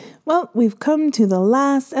Well, we've come to the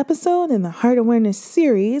last episode in the Heart Awareness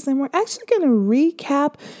series, and we're actually going to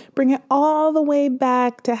recap, bring it all the way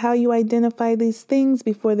back to how you identify these things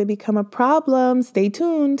before they become a problem. Stay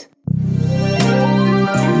tuned.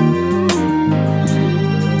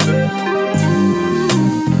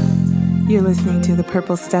 You're listening to The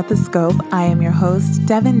Purple Stethoscope. I am your host,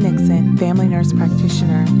 Devin Nixon, family nurse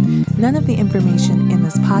practitioner. None of the information in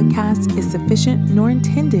this podcast is sufficient nor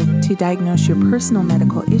intended to diagnose your personal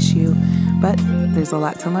medical issue, but there's a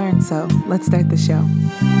lot to learn, so let's start the show.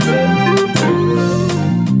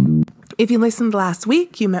 If you listened last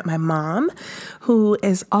week, you met my mom, who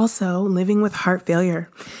is also living with heart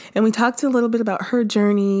failure. And we talked a little bit about her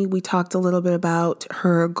journey. We talked a little bit about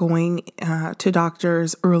her going to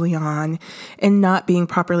doctors early on and not being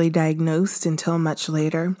properly diagnosed until much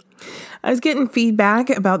later. I was getting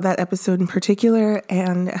feedback about that episode in particular,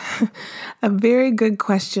 and a very good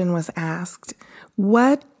question was asked.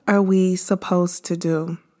 What are we supposed to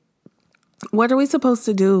do? What are we supposed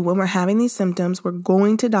to do when we're having these symptoms? We're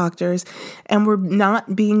going to doctors and we're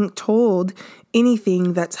not being told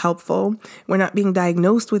anything that's helpful. We're not being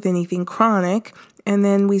diagnosed with anything chronic. And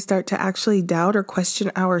then we start to actually doubt or question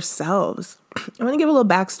ourselves. I want to give a little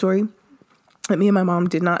backstory that me and my mom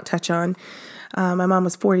did not touch on. My mom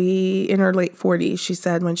was in her late 40s, she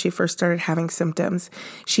said, when she first started having symptoms.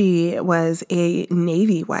 She was a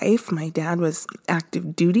Navy wife. My dad was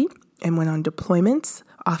active duty and went on deployments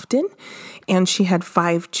often, and she had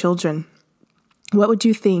 5 children. What would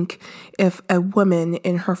you think if a woman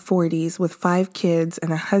in her 40s with 5 kids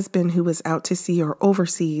and a husband who was out to sea or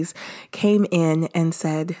overseas came in and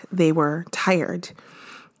said they were tired?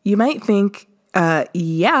 You might think,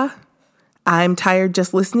 yeah, I'm tired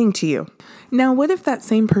just listening to you. Now, what if that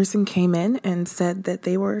same person came in and said that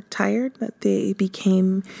they were tired, that they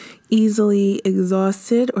became easily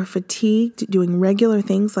exhausted or fatigued doing regular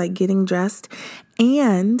things like getting dressed,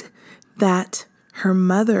 and that her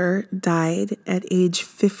mother died at age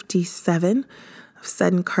 57 of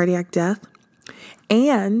sudden cardiac death,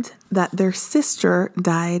 and that their sister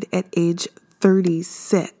died at age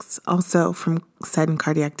 36, also from sudden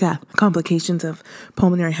cardiac death, complications of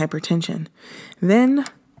pulmonary hypertension? Then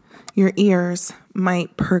your ears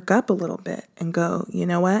might perk up a little bit and go, you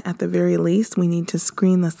know what? At the very least, we need to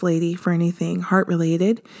screen this lady for anything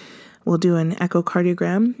heart-related. We'll do an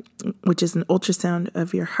echocardiogram, which is an ultrasound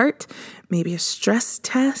of your heart, maybe a stress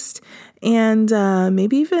test, and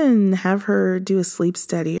maybe even have her do a sleep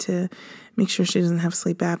study to make sure she doesn't have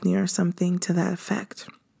sleep apnea or something to that effect.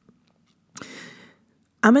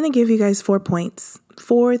 I'm going to give you guys 4 points,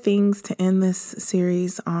 4 things to end this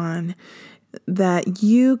series on that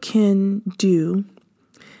you can do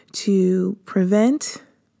to prevent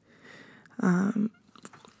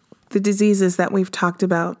the diseases that we've talked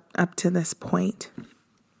about up to this point,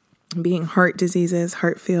 being heart diseases,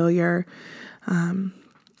 heart failure,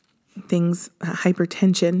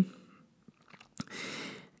 hypertension.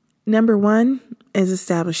 Number 1 is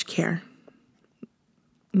establish care.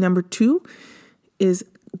 Number 2 is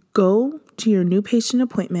go to your new patient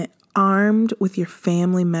appointment armed with your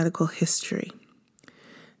family medical history.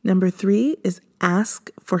 Number 3 is ask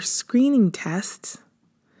for screening tests.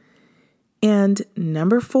 And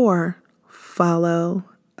number 4, follow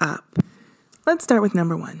up. Let's start with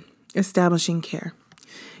number 1, establishing care.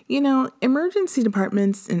 You know, emergency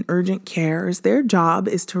departments and urgent cares, their job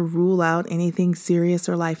is to rule out anything serious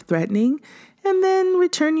or life-threatening and then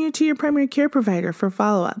return you to your primary care provider for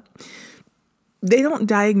follow-up. They don't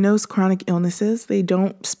diagnose chronic illnesses. They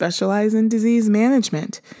don't specialize in disease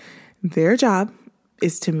management. Their job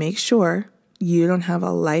is to make sure you don't have a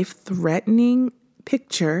life-threatening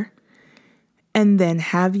picture and then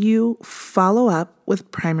have you follow up with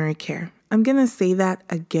primary care. I'm going to say that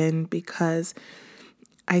again because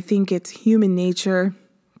I think it's human nature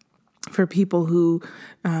for people who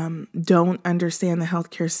don't understand the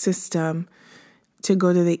healthcare system to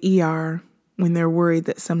go to the ER when they're worried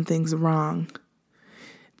that something's wrong.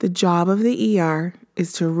 The job of the ER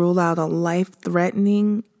is to rule out a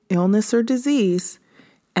life-threatening illness or disease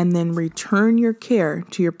and then return your care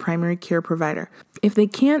to your primary care provider. If they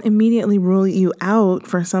can't immediately rule you out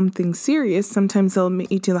for something serious, sometimes they'll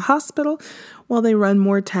admit you to the hospital while they run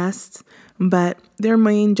more tests. But their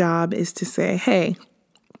main job is to say, hey,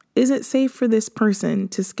 is it safe for this person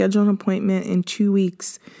to schedule an appointment in 2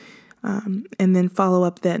 weeks and then follow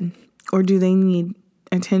up then? Or do they need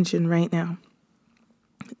attention right now?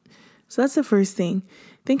 So that's the first thing.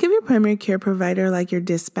 Think of your primary care provider like your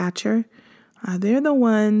dispatcher. They're the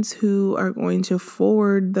ones who are going to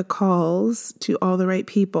forward the calls to all the right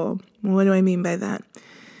people. What do I mean by that?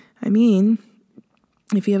 I mean,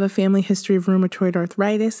 If you have a family history of rheumatoid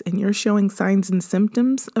arthritis and you're showing signs and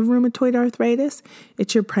symptoms of rheumatoid arthritis,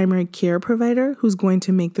 it's your primary care provider who's going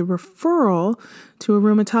to make the referral to a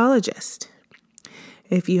rheumatologist.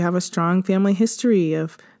 If you have a strong family history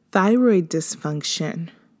of thyroid dysfunction,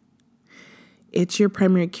 it's your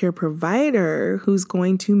primary care provider who's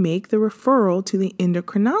going to make the referral to the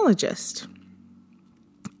endocrinologist.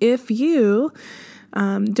 If you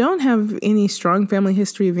don't have any strong family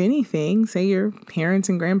history of anything, say your parents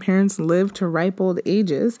and grandparents lived to ripe old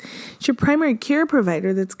ages, it's your primary care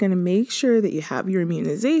provider that's going to make sure that you have your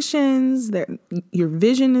immunizations, that your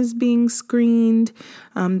vision is being screened,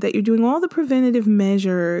 that you're doing all the preventative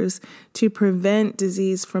measures to prevent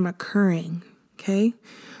disease from occurring, okay?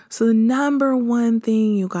 So the number one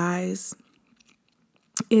thing, you guys,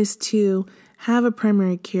 is to have a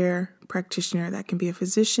primary care practitioner. That can be a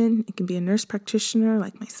physician, it can be a nurse practitioner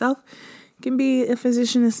like myself, it can be a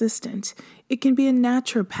physician assistant, it can be a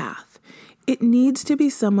naturopath. It needs to be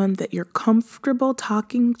someone that you're comfortable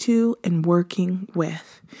talking to and working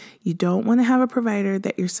with. You don't want to have a provider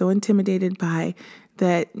that you're so intimidated by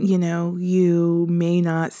that, you may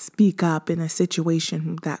not speak up in a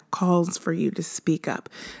situation that calls for you to speak up.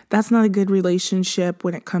 That's not a good relationship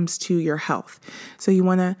when it comes to your health. So you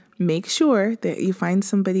want to make sure that you find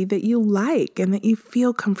somebody that you like and that you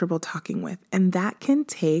feel comfortable talking with. And that can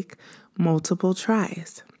take multiple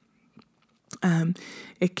tries.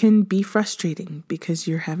 It can be frustrating because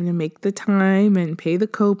you're having to make the time and pay the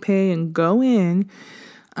copay and go in,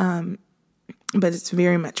 but it's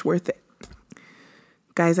very much worth it.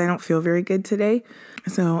 Guys, I don't feel very good today,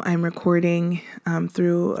 so I'm recording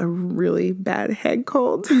through a really bad head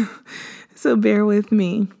cold, so bear with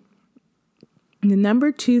me. The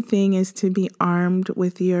number 2 thing is to be armed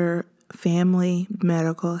with your family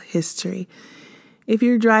medical history. If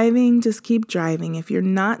you're driving, just keep driving. If you're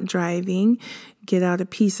not driving, get out a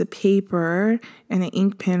piece of paper and an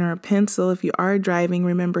ink pen or a pencil. If you are driving,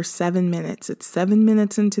 remember 7 minutes. It's 7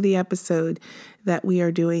 minutes into the episode that we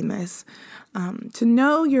are doing this. To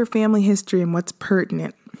know your family history and what's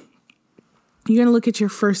pertinent, you're going to look at your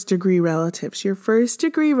first-degree relatives. Your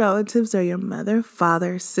first-degree relatives are your mother,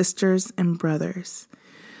 father, sisters, and brothers.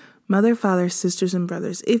 Mother, father, sisters, and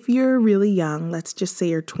brothers. If you're really young, let's just say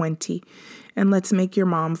you're 20, and let's make your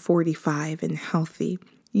mom 45 and healthy,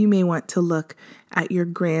 you may want to look at your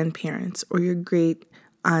grandparents or your great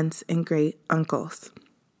aunts and great uncles.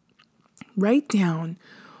 Write down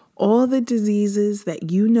all the diseases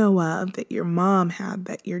that you know of, that your mom had,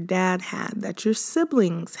 that your dad had, that your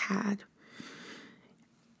siblings had.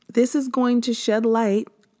 This is going to shed light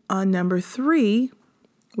on number 3,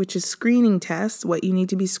 which is screening tests, what you need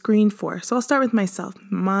to be screened for. So I'll start with myself.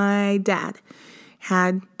 My dad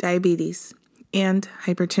had diabetes and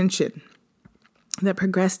hypertension that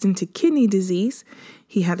progressed into kidney disease.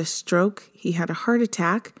 He had a stroke. He had a heart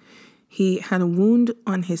attack. He had a wound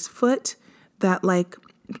on his foot that, like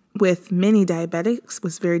with many diabetics,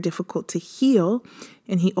 was very difficult to heal,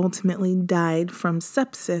 and he ultimately died from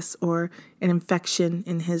sepsis or an infection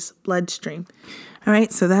in his bloodstream. All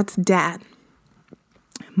right, so that's dad.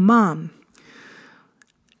 Mom,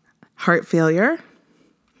 heart failure,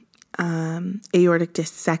 aortic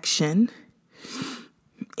dissection,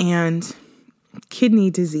 and kidney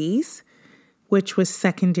disease, which was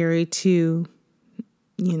secondary to,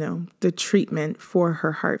 the treatment for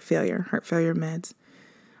her heart failure meds.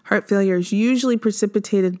 Heart failure is usually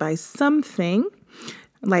precipitated by something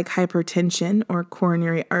like hypertension or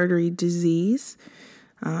coronary artery disease.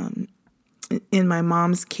 In my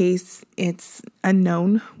mom's case, it's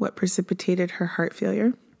unknown what precipitated her heart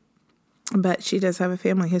failure, but she does have a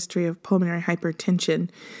family history of pulmonary hypertension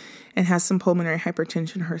and has some pulmonary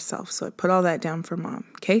hypertension herself. So I put all that down for mom,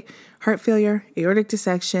 okay? Heart failure, aortic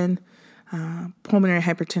dissection, pulmonary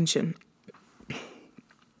hypertension.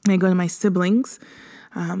 I go to my siblings.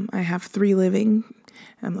 I have 3 living.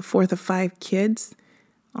 I'm the 4th of 5 kids.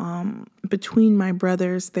 Between my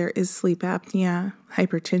brothers, there is sleep apnea,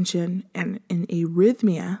 hypertension, and an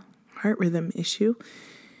arrhythmia, heart rhythm issue.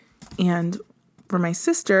 And for my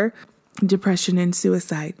sister, depression and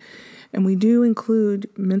suicide. And we do include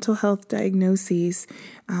mental health diagnoses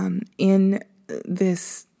in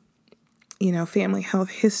this, family health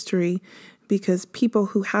history, because people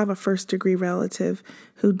who have a first-degree relative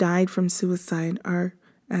who died from suicide are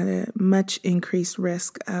at a much increased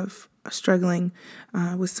risk of struggling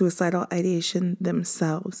with suicidal ideation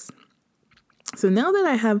themselves. So now that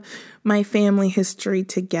I have my family history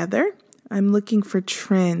together, I'm looking for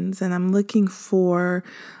trends and I'm looking for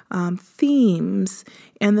themes.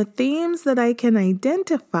 And the themes that I can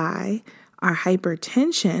identify are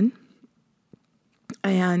hypertension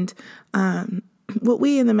and what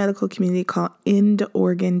we in the medical community call end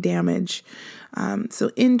organ damage.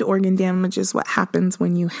 So end organ damage is what happens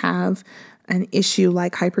when you have an issue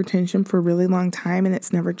like hypertension for a really long time and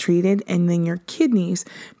it's never treated, and then your kidneys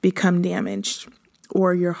become damaged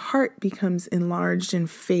or your heart becomes enlarged and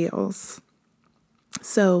fails.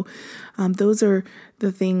 So those are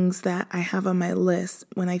the things that I have on my list.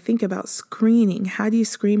 When I think about screening, how do you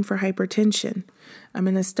screen for hypertension? I'm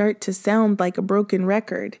going to start to sound like a broken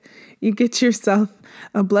record. You get yourself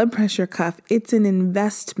a blood pressure cuff. It's an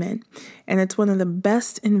investment, and it's one of the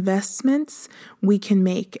best investments we can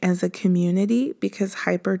make as a community because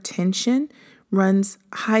hypertension runs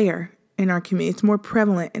higher in our community. It's more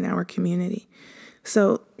prevalent in our community.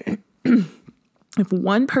 So if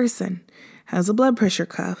one person has a blood pressure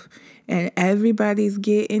cuff and everybody's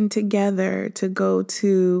getting together to go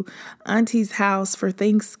to Auntie's house for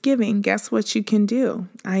Thanksgiving, guess what you can do?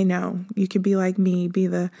 I know you could be like me, be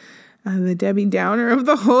the Debbie Downer of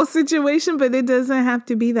the whole situation, but it doesn't have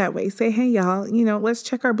to be that way. Say, hey, y'all, let's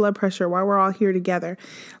check our blood pressure while we're all here together.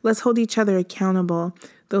 Let's hold each other accountable.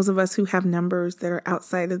 Those of us who have numbers that are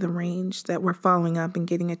outside of the range that we're following up and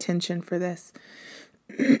getting attention for this.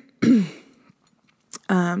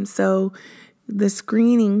 So the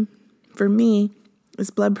screening for me is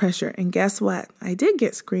blood pressure. And guess what? I did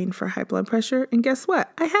get screened for high blood pressure. And guess what?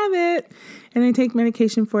 I have it. And I take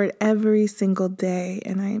medication for it every single day.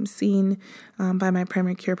 And I am seen by my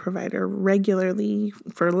primary care provider regularly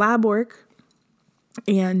for lab work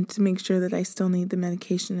and to make sure that I still need the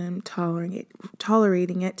medication and I'm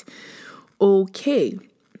tolerating it okay.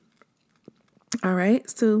 All right.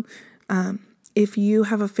 So, if you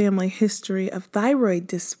have a family history of thyroid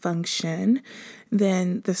dysfunction,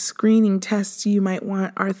 then the screening tests you might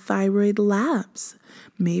want are thyroid labs,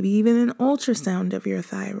 maybe even an ultrasound of your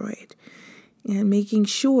thyroid, and making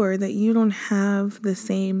sure that you don't have the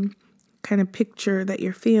same kind of picture that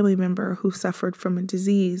your family member who suffered from a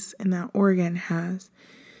disease in that organ has.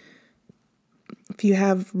 If you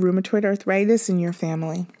have rheumatoid arthritis in your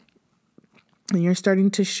family, and you're starting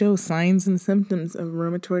to show signs and symptoms of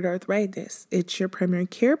rheumatoid arthritis, it's your primary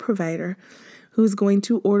care provider who's going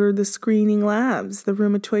to order the screening labs, the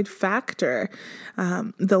rheumatoid factor,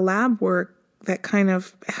 the lab work that kind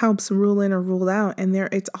of helps rule in or rule out. And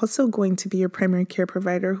it's also going to be your primary care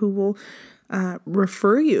provider who will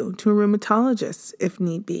refer you to a rheumatologist if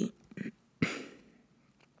need be.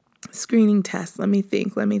 Screening tests. Let me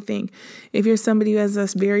think. If you're somebody who has a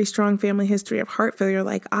very strong family history of heart failure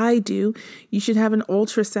like I do, you should have an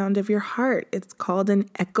ultrasound of your heart. It's called an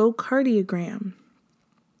echocardiogram.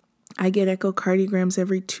 I get echocardiograms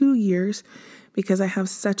every 2 years because I have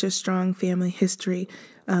such a strong family history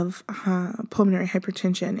of pulmonary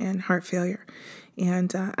hypertension and heart failure.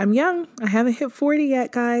 And I'm young. I haven't hit 40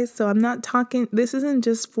 yet, guys. So I'm not talking, this isn't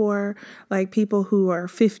just for like people who are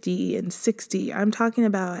 50 and 60. I'm talking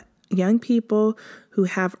about young people who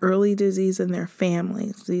have early disease in their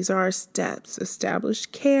families. These are our steps. Establish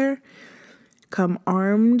care. Come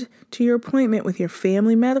armed to your appointment with your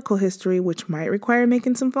family medical history, which might require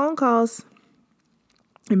making some phone calls.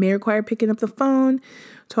 It may require picking up the phone,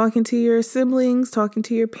 talking to your siblings, talking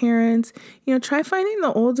to your parents. Try finding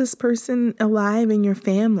the oldest person alive in your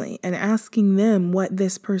family and asking them what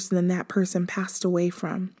this person and that person passed away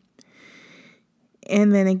from.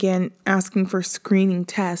 And then again, asking for screening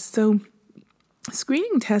tests. So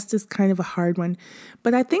screening test is kind of a hard one,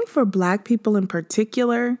 but I think for Black people in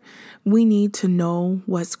particular, we need to know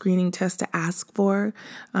what screening test to ask for.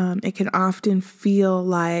 It can often feel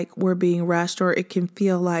like we're being rushed, or it can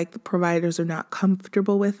feel like the providers are not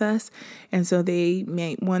comfortable with us, and so they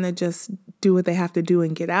may want to just do what they have to do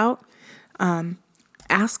and get out.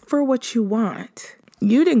 Ask for what you want.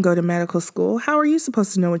 You didn't go to medical school. How are you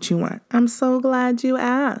supposed to know what you want? I'm so glad you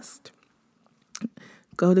asked.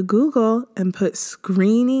 Go to Google and put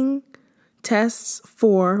screening tests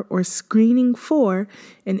for or screening for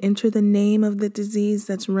and enter the name of the disease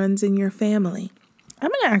that runs in your family. I'm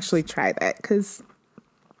going to actually try that because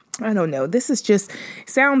I don't know. This is just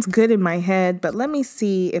sounds good in my head, but let me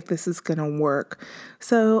see if this is going to work.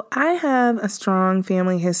 So I have a strong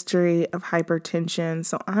family history of hypertension.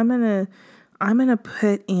 So I'm going to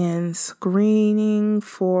put in screening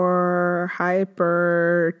for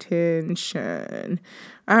hypertension.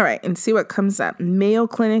 All right, and see what comes up. Mayo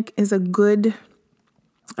Clinic is a good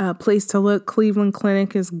place to look. Cleveland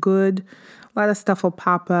Clinic is good. A lot of stuff will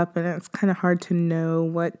pop up, and it's kind of hard to know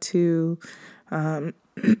what to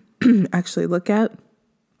actually look at.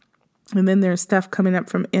 And then there's stuff coming up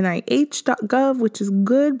from NIH.gov, which is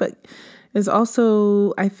good, but is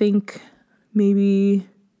also, I think, maybe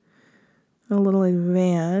a little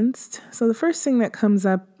advanced. So the first thing that comes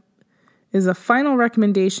up is a final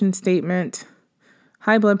recommendation statement,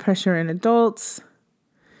 high blood pressure in adults.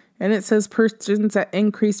 And it says persons at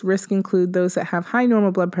increased risk include those that have high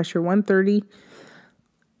normal blood pressure, 130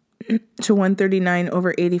 to 139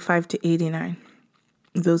 over 85 to 89.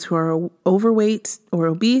 Those who are overweight or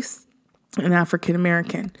obese and African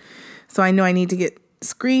American. So I know I need to get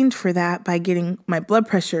screened for that by getting my blood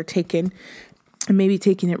pressure taken and maybe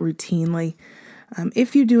taking it routinely.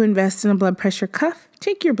 If you do invest in a blood pressure cuff,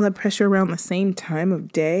 take your blood pressure around the same time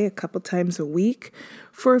of day, a couple times a week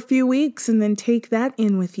for a few weeks, and then take that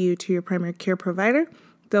in with you to your primary care provider.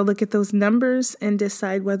 They'll look at those numbers and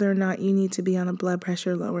decide whether or not you need to be on a blood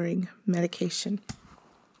pressure lowering medication.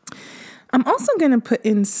 I'm also going to put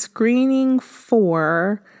in screening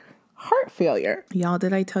for heart failure. Y'all,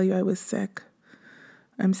 did I tell you I was sick?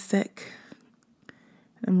 I'm sick.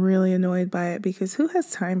 I'm really annoyed by it because who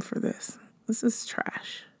has time for this? This is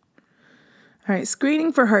trash. All right,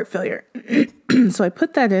 screening for heart failure. So I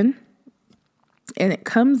put that in, and it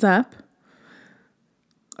comes up.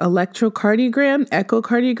 Electrocardiogram,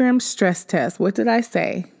 echocardiogram, stress test. What did I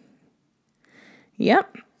say?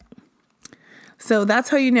 Yep. So that's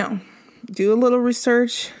how you know. Do a little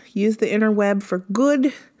research. Use the interweb for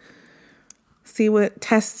good. See what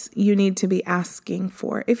tests you need to be asking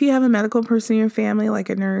for. If you have a medical person in your family, like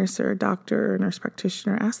a nurse or a doctor or a nurse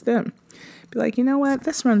practitioner, ask them. Be like, you know what?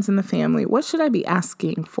 This runs in the family. What should I be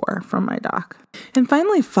asking for from my doc? And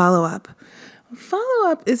finally, follow-up.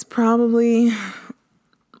 Follow-up is probably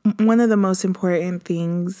one of the most important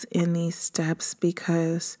things in these steps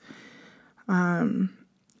because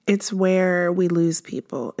it's where we lose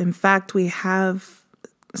people. In fact, we have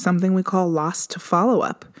something we call loss to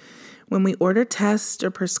follow-up. When we order tests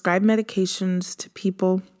or prescribe medications to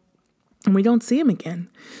people and we don't see them again.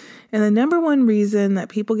 And the number one reason that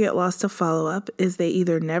people get lost to follow-up is they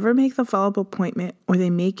either never make the follow-up appointment or they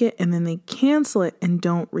make it and then they cancel it and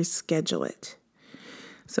don't reschedule it.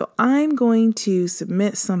 So I'm going to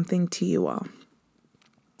submit something to you all.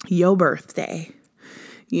 Your birthday.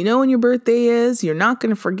 You know when your birthday is. You're not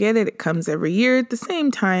going to forget it. It comes every year at the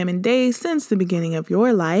same time and day since the beginning of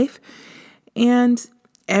your life. And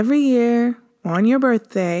every year on your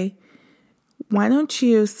birthday, why don't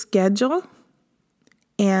you schedule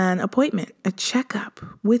an appointment, a checkup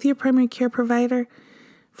with your primary care provider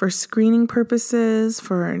for screening purposes,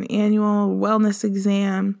 for an annual wellness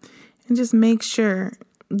exam, and just make sure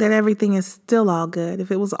that everything is still all good. If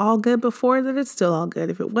it was all good before, that it's still all good.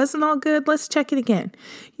 If it wasn't all good, let's check it again.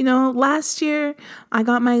 You know, last year I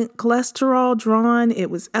got my cholesterol drawn. It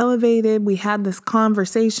was elevated. We had this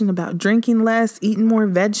conversation about drinking less, eating more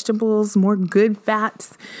vegetables, more good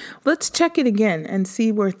fats. Let's check it again and see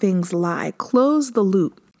where things lie. Close the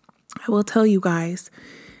loop. I will tell you guys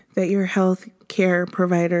that your health care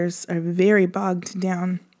providers are very bogged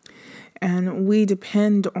down. And we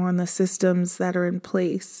depend on the systems that are in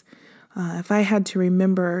place. If I had to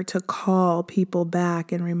remember to call people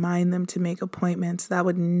back and remind them to make appointments, that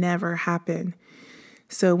would never happen.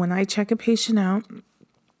 So when I check a patient out,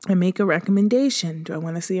 I make a recommendation. Do I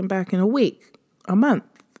want to see them back in a week, a month,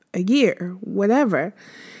 a year, whatever?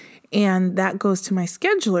 And that goes to my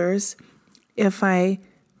schedulers. If I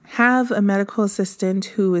have a medical assistant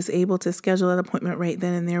who is able to schedule an appointment right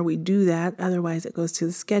then and there, we do that. Otherwise, it goes to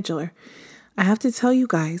the scheduler. I have to tell you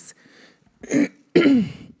guys,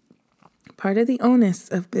 part of the onus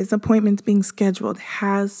of this appointment being scheduled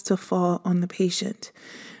has to fall on the patient.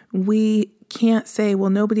 We can't say, well,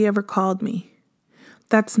 nobody ever called me.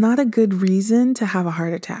 That's not a good reason to have a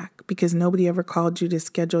heart attack because nobody ever called you to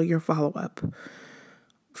schedule your follow-up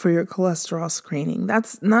for your cholesterol screening.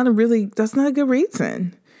 That's not a good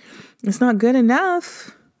reason. It's not good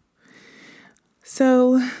enough.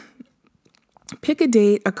 So pick a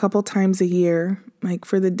date a couple times a year. Like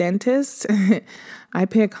for the dentist, I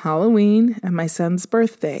pick Halloween and my son's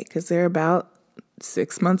birthday because they're about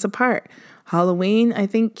 6 months apart. Halloween, I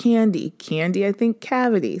think candy. Candy, I think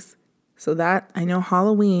cavities. So that I know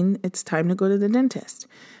Halloween, it's time to go to the dentist.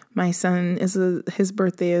 My son his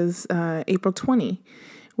birthday is April 20.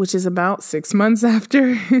 Which is about 6 months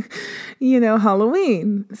after,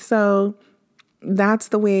 Halloween. So that's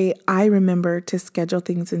the way I remember to schedule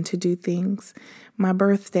things and to do things. My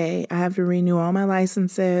birthday, I have to renew all my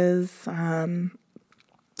licenses,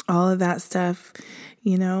 all of that stuff.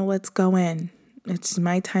 Let's go in. It's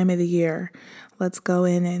my time of the year. Let's go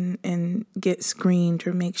in and get screened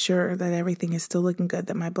or make sure that everything is still looking good,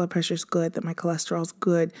 that my blood pressure's good, that my cholesterol's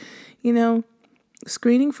good.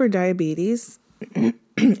 Screening for diabetes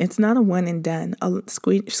It's not a one and done.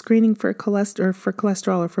 Screening for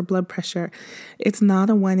cholesterol or for blood pressure, it's not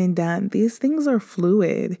a one and done. These things are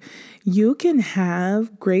fluid. You can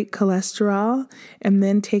have great cholesterol and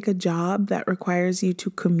then take a job that requires you to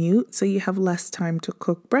commute, so you have less time to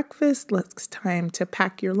cook breakfast, less time to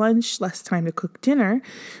pack your lunch, less time to cook dinner.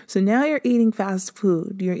 So now you're eating fast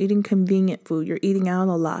food, you're eating convenient food, you're eating out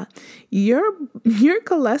a lot. Your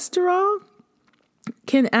cholesterol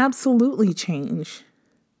can absolutely change.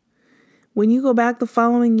 When you go back the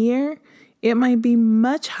following year, it might be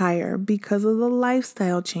much higher because of the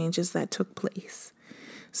lifestyle changes that took place.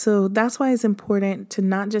 So that's why it's important to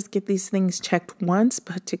not just get these things checked once,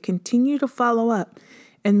 but to continue to follow up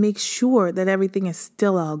and make sure that everything is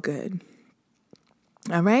still all good.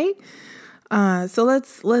 All right? So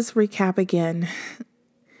let's recap again.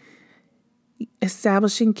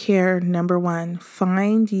 Establishing care, number 1,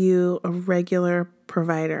 find you a regular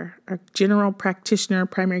provider, a general practitioner,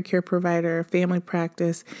 primary care provider, family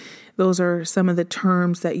practice. Those are some of the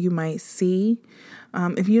terms that you might see.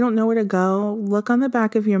 If you don't know where to go, look on the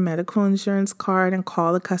back of your medical insurance card and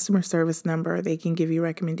call the customer service number. They can give you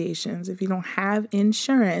recommendations. If you don't have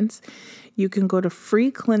insurance, you can go to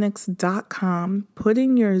freeclinics.com, put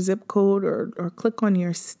in your zip code or click on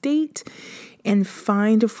your state and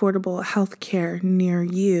find affordable health care near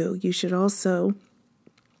you. You should also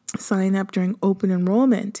sign up during open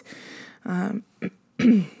enrollment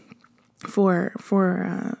for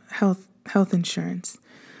health insurance.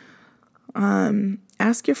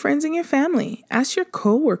 Ask your friends and your family. Ask your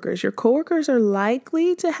coworkers. Your coworkers are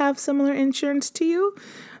likely to have similar insurance to you.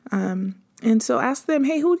 And so ask them,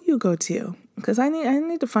 hey, who do you go to? Because I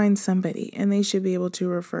need to find somebody, and they should be able to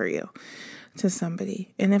refer you to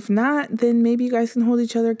somebody. And if not, then maybe you guys can hold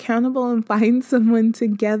each other accountable and find someone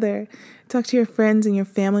together. Talk to your friends and your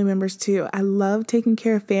family members too. I love taking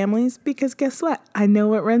care of families because guess what? I know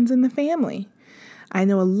what runs in the family. I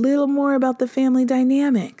know a little more about the family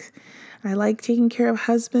dynamics. I like taking care of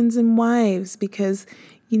husbands and wives because,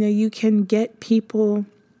 you can get people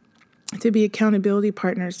to be accountability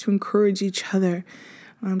partners, to encourage each other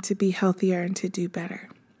to be healthier and to do better.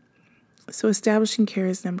 So establishing care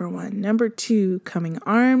is number 1. Number 2, coming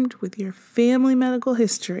armed with your family medical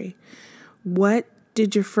history. What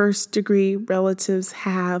did your first degree relatives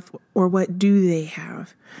have, or what do they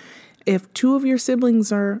have? If 2 of your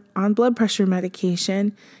siblings are on blood pressure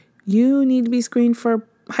medication, you need to be screened for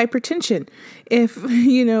hypertension. If,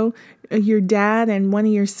 your dad and one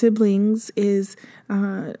of your siblings is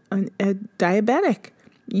a diabetic,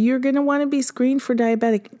 you're going to want to be screened for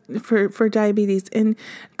diabetes. And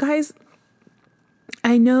guys,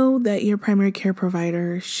 I know that your primary care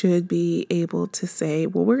provider should be able to say,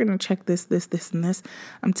 well, we're going to check this, and this.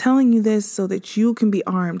 I'm telling you this so that you can be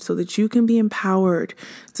armed, so that you can be empowered,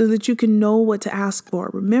 so that you can know what to ask for.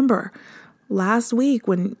 Remember, last week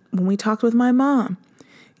when we talked with my mom,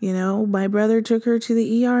 my brother took her to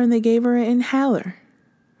the ER and they gave her an inhaler.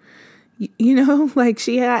 Like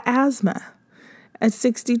she had asthma at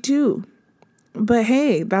 62. But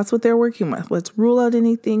hey, that's what they're working with. Let's rule out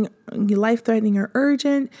anything life-threatening or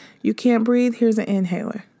urgent. You can't breathe, here's an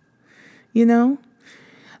inhaler.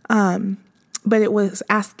 But it was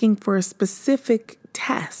asking for a specific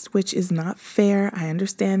test, which is not fair. I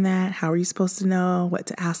understand that. How are you supposed to know what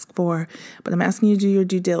to ask for? But I'm asking you to do your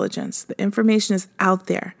due diligence. The information is out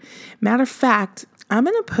there. Matter of fact, I'm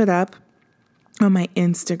going to put up on my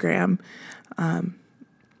Instagram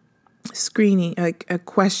screening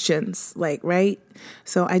questions, right?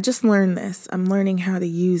 So I just learned this. I'm learning how to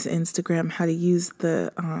use Instagram, how to use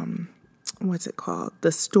the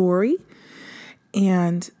the story,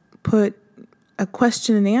 and put a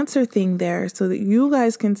question and answer thing there so that you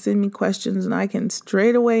guys can send me questions and I can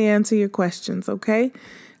straight away answer your questions, okay?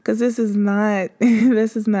 Because this is not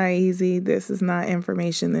easy. This is not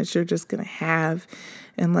information that you're just going to have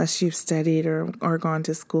unless you've studied or gone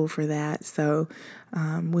to school for that. So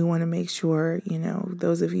we want to make sure,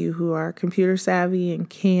 those of you who are computer savvy and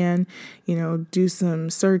can, do some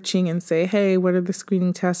searching and say, hey, what are the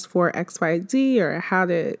screening tests for XYZ, or how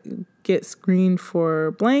to get screened for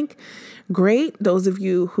blank? Great. Those of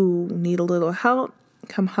you who need a little help,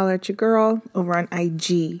 come holler at your girl over on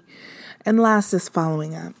IG. And last is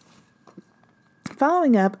following up.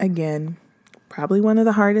 Following up, again, probably one of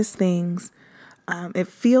the hardest things. It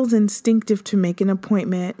feels instinctive to make an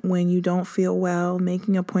appointment when you don't feel well.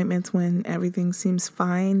 Making appointments when everything seems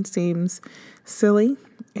fine seems silly.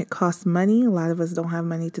 It costs money. A lot of us don't have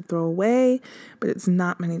money to throw away, but it's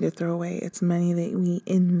not money to throw away. It's money that we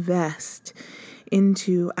invest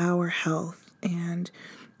into our health. And,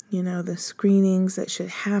 the screenings that should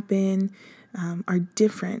happen are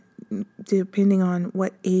different depending on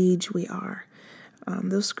what age we are.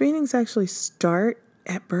 Those screenings actually start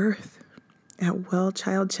at birth, at well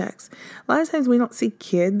child checks. A lot of times we don't see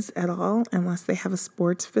kids at all unless they have a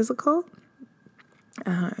sports physical.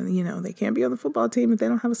 They can't be on the football team if they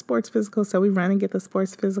don't have a sports physical, so we run and get the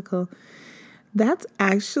sports physical. That's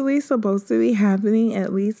actually supposed to be happening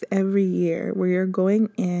at least every year, where you're going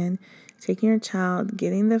in, taking your child,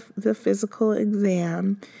 getting the physical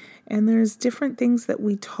exam, and there's different things that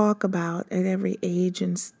we talk about at every age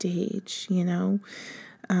and stage,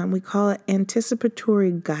 We call it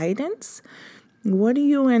anticipatory guidance. What do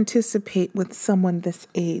you anticipate with someone this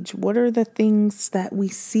age? What are the things that we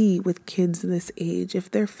see with kids this age? If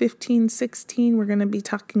they're 15, 16, we're going to be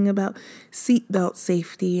talking about seatbelt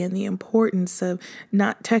safety and the importance of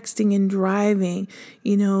not texting and driving.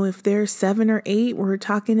 If they're 7 or 8, we're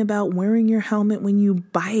talking about wearing your helmet when you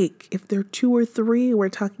bike. If they're 2 or 3, we're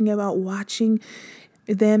talking about watching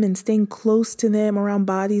them and staying close to them around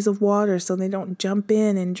bodies of water so they don't jump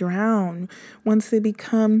in and drown. Once they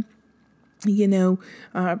become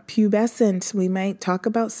pubescent, we might talk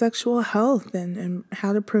about sexual health and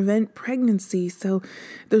how to prevent pregnancy. So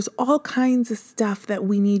there's all kinds of stuff that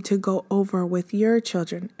we need to go over with your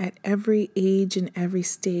children at every age and every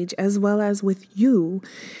stage, as well as with you.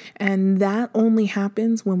 And that only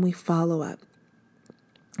happens when we follow up.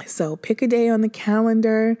 So pick a day on the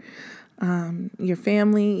calendar, your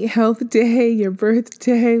family health day, your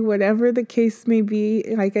birthday, whatever the case may be.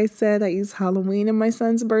 Like I said, I use Halloween and my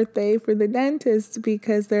son's birthday for the dentist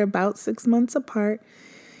because they're about 6 months apart.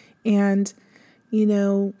 And,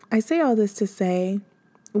 I say all this to say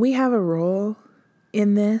we have a role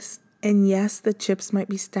in this. And yes, the chips might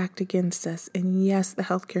be stacked against us. And yes, the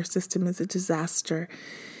healthcare system is a disaster,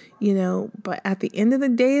 but at the end of the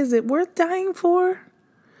day, is it worth dying for?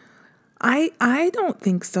 I don't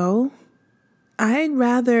think so. I'd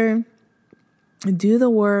rather do the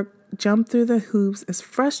work, jump through the hoops, as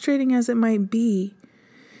frustrating as it might be,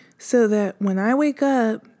 so that when I wake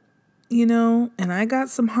up, and I got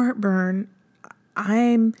some heartburn,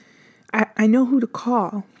 I know who to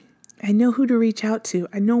call. I know who to reach out to.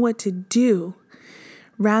 I know what to do,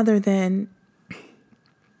 rather than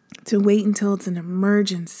to wait until it's an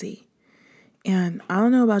emergency. And I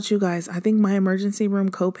don't know about you guys. I think my emergency room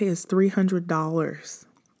copay is $300.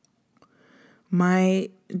 My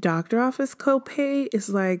doctor office copay is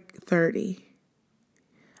like $30.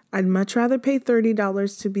 I'd much rather pay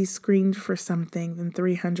 $30 to be screened for something than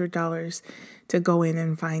 $300 to go in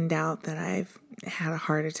and find out that I've had a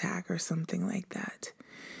heart attack or something like that.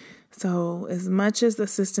 So as much as the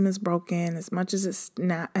system is broken, as much as it's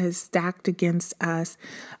stacked against us,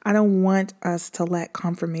 I don't want us to let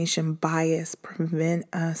confirmation bias prevent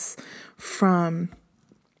us from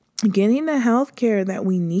getting the health care that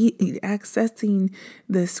we need, accessing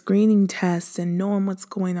the screening tests and knowing what's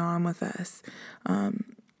going on with us.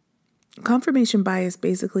 Confirmation bias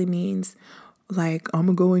basically means, like, I'm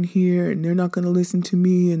going to go in here and they're not going to listen to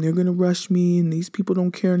me and they're going to rush me and these people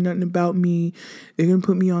don't care nothing about me. They're going to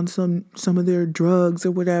put me on some of their drugs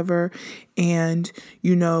or whatever. And,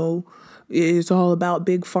 it's all about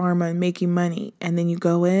big pharma and making money. And then you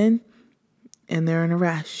go in and they're in a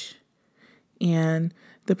rush. And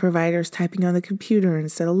the provider's typing on the computer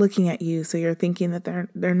instead of looking at you. So you're thinking that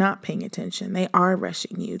they're not paying attention. They are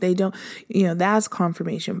rushing you. They don't, that's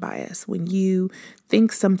confirmation bias. When you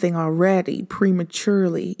think something already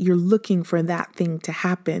prematurely, you're looking for that thing to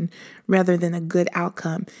happen rather than a good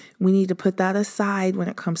outcome. We need to put that aside when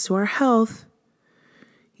it comes to our health.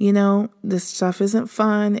 This stuff isn't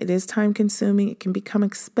fun. It is time consuming. It can become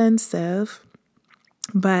expensive,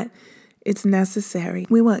 but it's necessary.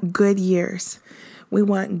 We want good years. We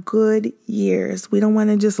want good years. We don't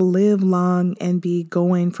want to just live long and be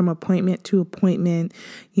going from appointment to appointment,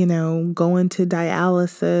 going to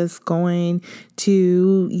dialysis, going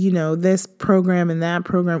to, this program and that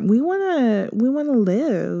program. We want to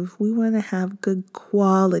live. We want to have good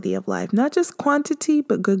quality of life, not just quantity,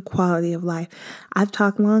 but good quality of life. I've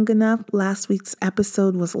talked long enough. Last week's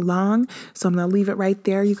episode was long, so I'm going to leave it right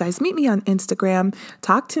there. You guys meet me on Instagram.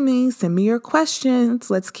 Talk to me. Send me your questions.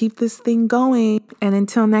 Let's keep this thing going. And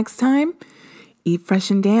until next time, eat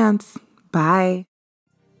fresh and dance. Bye.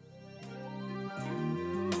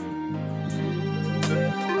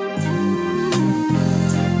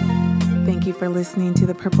 Thank you for listening to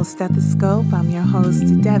The Purple Stethoscope. I'm your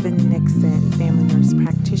host, Devin Nixon, family nurse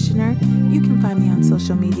practitioner. You can find me on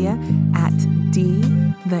social media at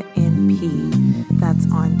DTheNP. That's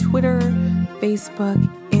on Twitter, Facebook,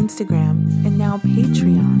 Instagram, and now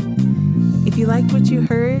Patreon. If you liked what you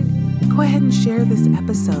heard, go ahead and share this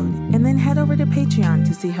episode and then head over to Patreon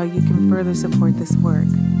to see how you can further support this work.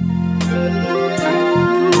 Bye.